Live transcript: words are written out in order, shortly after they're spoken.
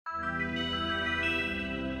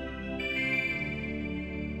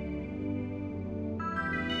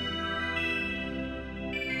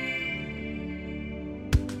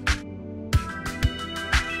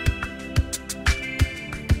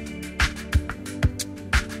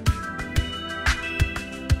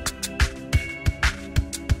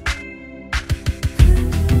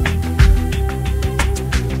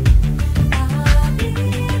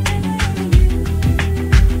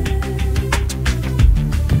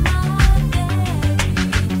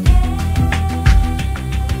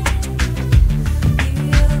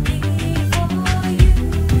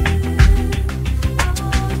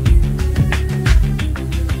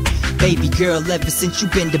girl ever since you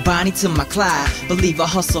been the Bonnie to my Clyde. Believe I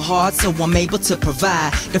hustle hard so I'm able to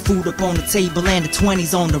provide the food up on the table and the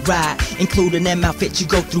 20s on the ride, including them outfits you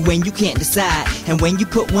go through when you can't decide. And when you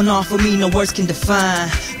put one on for me, no words can define.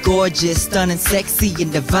 Gorgeous, stunning, sexy,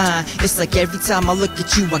 and divine. It's like every time I look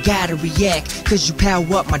at you I gotta react, cause you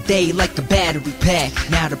power up my day like a battery pack.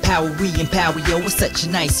 Now the power we empower, yo, it's such a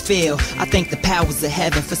nice feel. I thank the powers of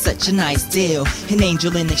heaven for such a nice deal. An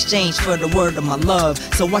angel in exchange for the word of my love.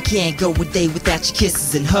 So I can't go a day without your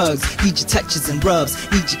kisses and hugs. Need your touches and rubs,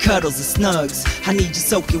 need your cuddles and snugs. I need you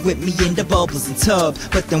soaking with me in the bubbles and tub.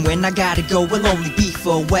 But then when I gotta go, it'll only be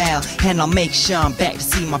for a while, and I'll make sure I'm back to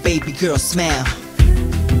see my baby girl smile.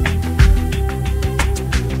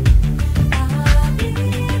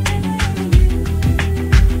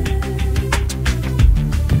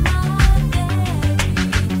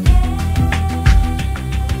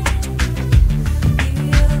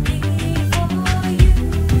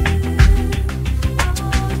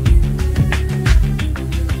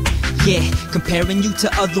 Yeah, comparing you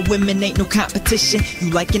to other women ain't no competition. You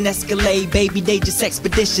like an Escalade, baby, they just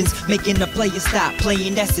expeditions. Making a player stop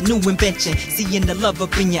playing, that's a new invention. Seeing the love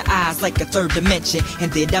up in your eyes like a third dimension.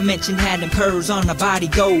 And did I mention how them curves on her body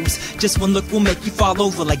goes? Just one look will make you fall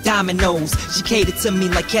over like dominoes. She catered to me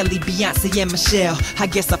like Kelly, Beyonce, and Michelle. I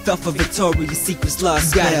guess I fell for Victoria's Secret's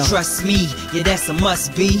lust. You gotta trust me, yeah, that's a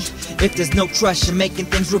must be. If there's no trust, you're making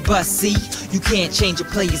things robust. See, you can't change a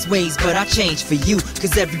player's ways, but I change for you.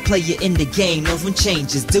 Cause every player in the game knows when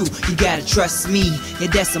changes do. You gotta trust me, yeah,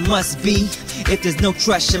 that's a must be. If there's no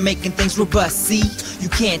trust, you're making things robust. See, you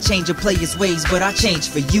can't change a player's ways, but I change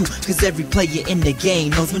for you. Cause every player in the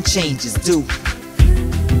game knows when changes do.